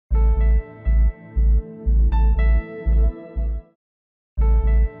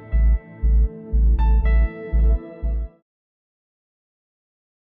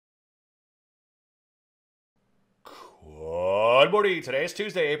Good morning. Today is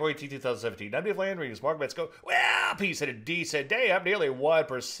Tuesday, April 18, 2017. I'm Landry. Market bets go, well, peace and a decent day. Up nearly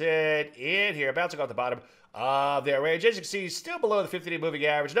 1% in here, bouncing off the bottom of their range. As you can see, still below the 50-day moving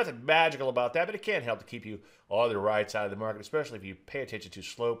average. Nothing magical about that, but it can help to keep you on the right side of the market, especially if you pay attention to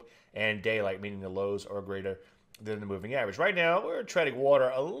slope and daylight, meaning the lows are greater than the moving average. Right now, we're treading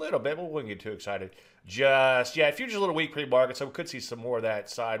water a little bit, but we wouldn't get too excited just yet. Futures a little weak pre-market, so we could see some more of that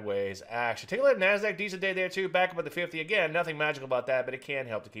sideways action. Take a look at NASDAQ, decent day there too, back up at the 50. Again, nothing magical about that, but it can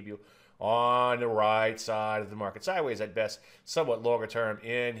help to keep you on the right side of the market. Sideways at best, somewhat longer term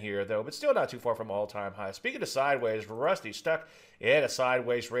in here though, but still not too far from all-time highs. Speaking of sideways, Rusty stuck in a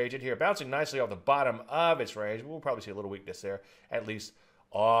sideways range in here, bouncing nicely off the bottom of its range. We'll probably see a little weakness there, at least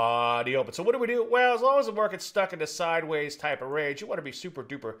on the open. So what do? Well, as long as the market's stuck in the sideways type of range, you want to be super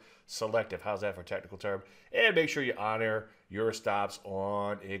duper selective. How's that for a technical term? And make sure you honor your stops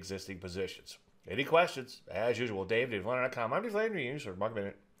on existing positions. Any questions? As usual, Dave, DaveLandry.com. I'm Dave Landry, user Market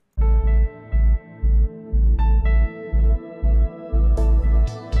Minute.